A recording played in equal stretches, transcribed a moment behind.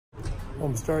Well,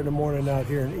 I'm starting the morning out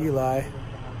here in Ely,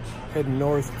 heading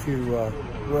north to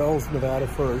Wells, Nevada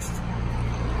first,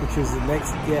 which is the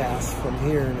next gas from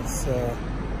here, and it's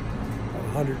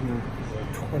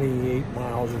 128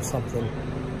 miles or something.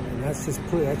 And that's just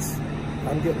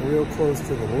I'm getting real close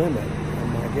to the limit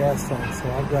on my gas tank, so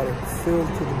I've got it filled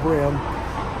to the brim,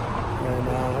 and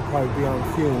I'll probably be on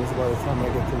fumes by the time I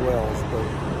get to Wells. But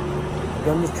I've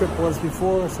done this trip once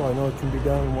before, so I know it can be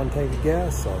done in one tank of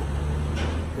gas, so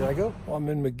here I go. Well, I'm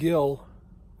in McGill,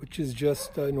 which is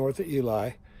just north of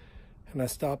Ely, and I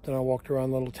stopped and I walked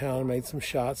around the little town and made some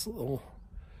shots, little,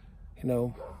 you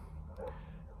know,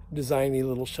 designy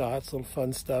little shots, little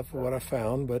fun stuff of what I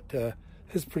found. But this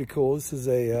is pretty cool. This is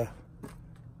an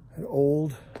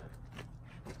old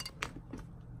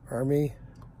Army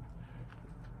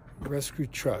rescue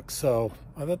truck, so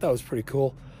I thought that was pretty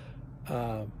cool.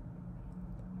 Little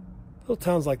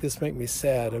towns like this make me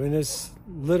sad. I mean, there's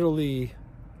literally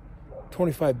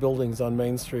 25 buildings on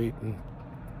Main Street, and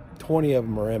 20 of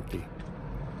them are empty.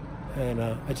 And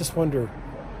I just wonder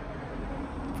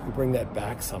if we bring that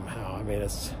back somehow. I mean,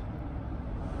 it's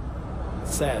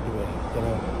sad to me, you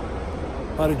know.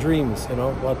 A lot of dreams, you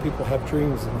know. A lot of people have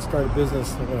dreams and start a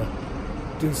business. They're gonna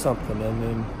do something, and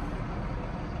then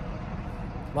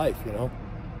life, you know.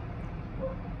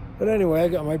 But anyway, I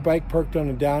got my bike parked on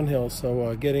a downhill,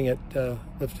 so getting it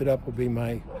lifted up will be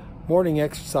my morning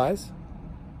exercise.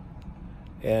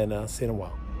 And I'll see you in a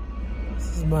while.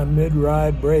 This is my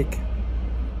mid-ride break.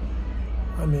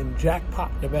 I'm in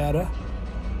Jackpot, Nevada,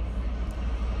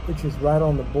 which is right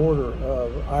on the border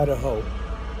of Idaho.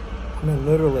 I mean,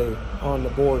 literally on the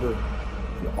border.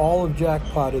 And all of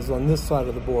Jackpot is on this side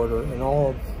of the border, and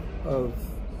all of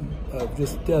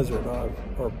just desert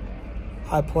or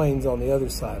high plains on the other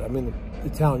side. I mean, the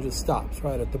town just stops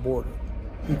right at the border.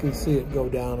 You can see it go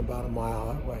down about a mile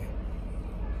that way.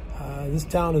 This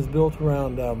town is built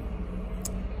around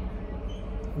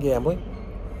gambling.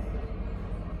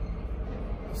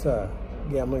 It's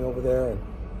gambling over there, and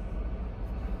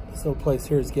this little place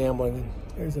here is gambling. And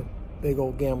there's a big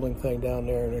old gambling thing down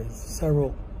there, and there's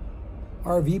several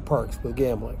RV parks with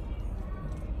gambling.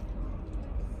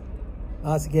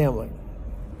 Lots of gambling.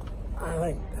 I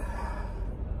think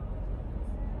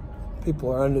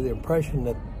people are under the impression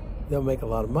that they'll make a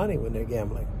lot of money when they're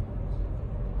gambling.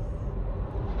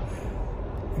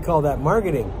 We call that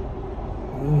marketing.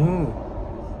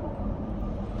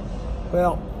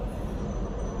 Well,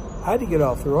 I had to get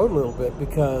off the road a little bit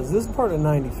because this part of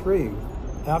 93,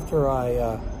 after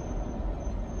I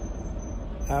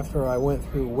went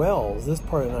through Wells, this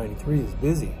part of 93 is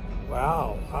busy.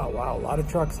 Wow. A lot of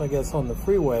trucks, I guess, on the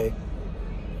freeway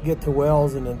get to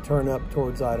Wells and then turn up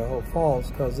towards Idaho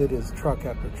Falls because it is truck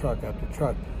after truck after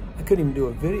truck. I couldn't even do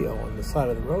a video on the side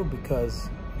of the road because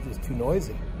it's just too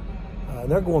noisy. And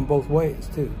they're going both ways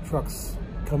too. Trucks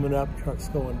coming up, trucks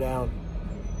going down.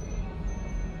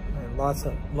 And lots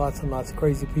and lots of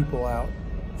crazy people out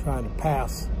trying to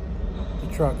pass the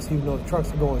trucks. Even though the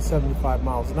trucks are going 75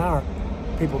 miles an hour,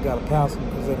 people got to pass them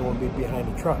because they don't want to be behind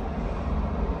the truck.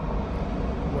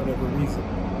 For whatever reason.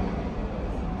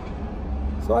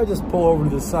 So I just pull over to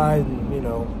the side and, you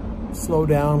know, slow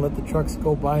down, let the trucks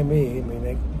go by me. I mean,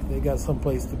 they got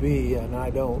someplace to be and I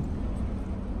don't.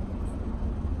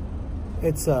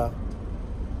 It's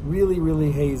really,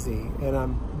 really hazy, and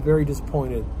I'm very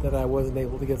disappointed that I wasn't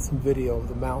able to get some video of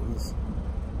the mountains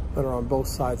that are on both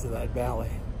sides of that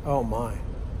valley. Oh my,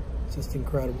 it's just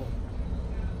incredible.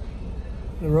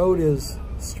 The road is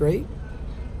straight,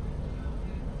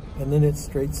 and then it's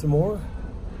straight some more,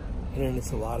 and then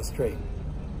it's a lot of straight.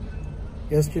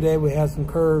 Yesterday we had some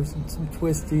curves and some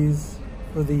twisties.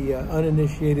 For the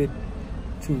uninitiated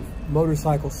to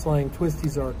motorcycle slang,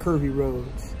 twisties are curvy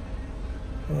roads.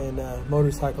 And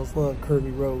motorcycles love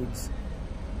curvy roads.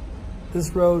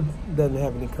 This road doesn't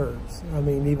have any curves. I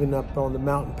mean, even up on the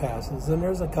mountain passes, and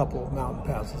there's a couple of mountain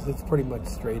passes, it's pretty much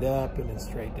straight up and then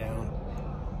straight down.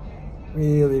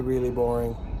 Really, really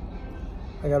boring.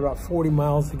 I got about 40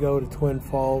 miles to go to Twin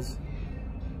Falls,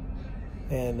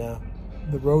 and the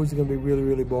roads are going to be really,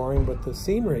 really boring, but the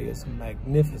scenery is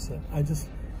magnificent. I just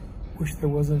wish there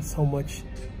wasn't so much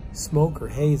smoke or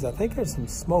haze. I think there's some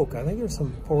smoke. I think there's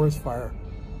some forest fire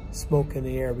smoke in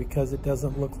the air because it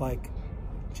doesn't look like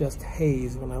just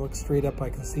haze. When I look straight up, I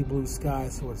can see blue sky,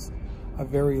 so it's a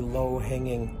very low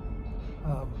hanging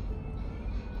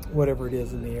whatever it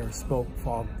is in the air, smoke,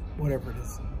 fog, whatever it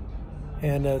is.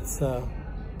 And it's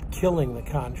killing the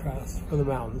contrast for the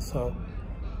mountains. So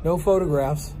no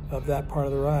photographs of that part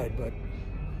of the ride, but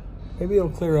maybe it'll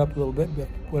clear up a little bit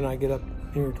when I get up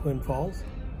near Twin Falls.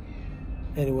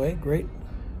 Anyway, great.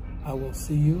 I will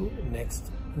see you next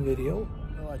video.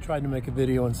 Well, I tried to make a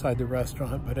video inside the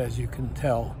restaurant, but as you can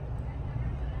tell,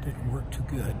 it didn't work too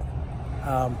good.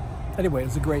 Anyway, it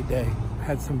was a great day.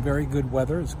 Had some very good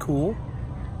weather. It's cool.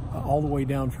 All the way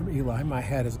down from Ely. My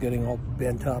hat is getting all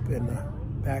bent up in the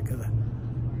back of the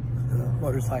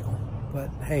motorcycle. But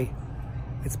hey,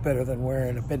 it's better than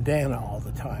wearing a bandana all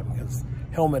the time, because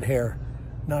helmet hair,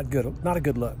 not good, not a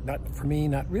good look. Not for me,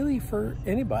 not really for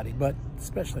anybody, but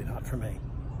especially not for me.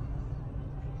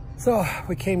 So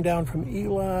we came down from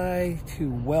Ely to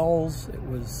Wells. It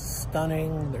was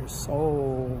stunning. There's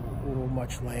so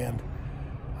much land.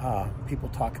 People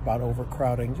talk about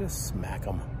overcrowding. Just smack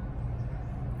them.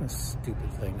 A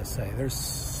stupid thing to say. There's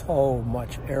so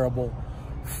much arable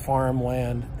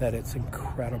farmland that it's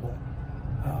incredible.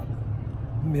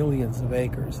 Millions of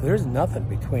acres. There's nothing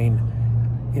between,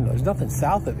 there's nothing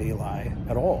south of Ely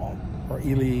at all, or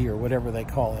Ely, or whatever they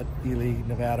call it, Ely,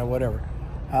 Nevada, whatever.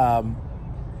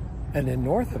 And then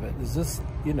north of it is just,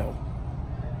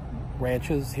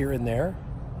 ranches here and there.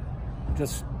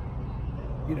 Just,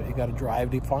 you got to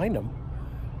drive to find them.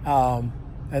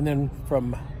 And then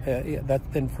from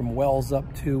from Wells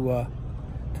up to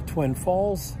Twin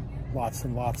Falls, lots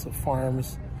and lots of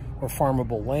farms or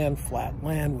farmable land, flat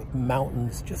land with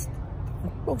mountains, just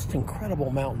most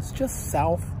incredible mountains. Just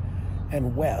south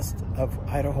and west of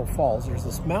Idaho Falls, there's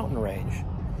this mountain range.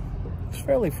 It's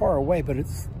fairly far away, but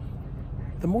it's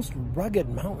the most rugged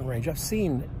mountain range I've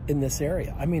seen in this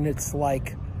area. I mean, it's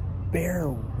like bare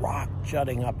rock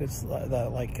jutting up. It's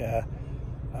like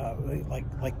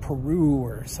Peru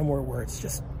or somewhere where it's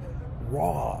just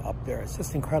raw up there. It's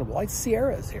just incredible. Like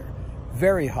Sierras here,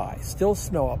 very high, still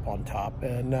snow up on top,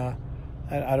 and I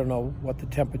don't know what the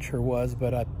temperature was,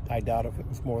 but I doubt if it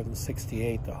was more than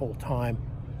 68 the whole time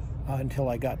until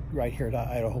I got right here to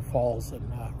Idaho Falls. And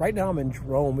right now I'm in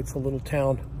Jerome. It's a little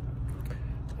town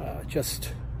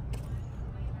just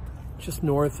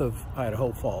north of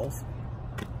Idaho Falls,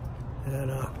 and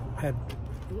had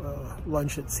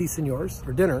lunch at C Señor's,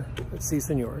 or dinner at C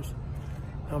Señor's.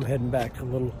 I'm heading back to a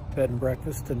little bed and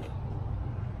breakfast, and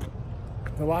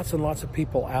there are lots and lots of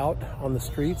people out on the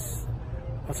streets.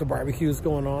 Lots of barbecues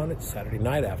going on. It's Saturday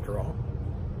night after all.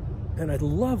 And a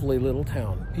lovely little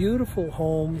town. Beautiful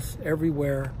homes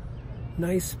everywhere.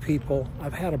 Nice people.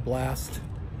 I've had a blast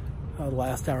the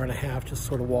last hour and a half just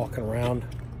sort of walking around,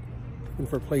 looking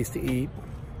for a place to eat,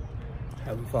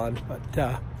 having fun. But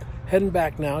heading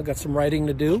back now. Got some writing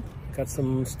to do. Got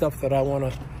some stuff that I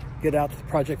want to get out to the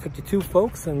Project 52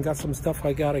 folks, and got some stuff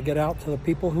I got to get out to the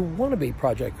people who want to be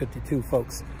Project 52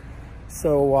 folks.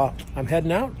 So I'm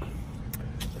heading out.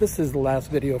 This is the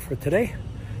last video for today.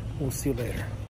 We'll see you later.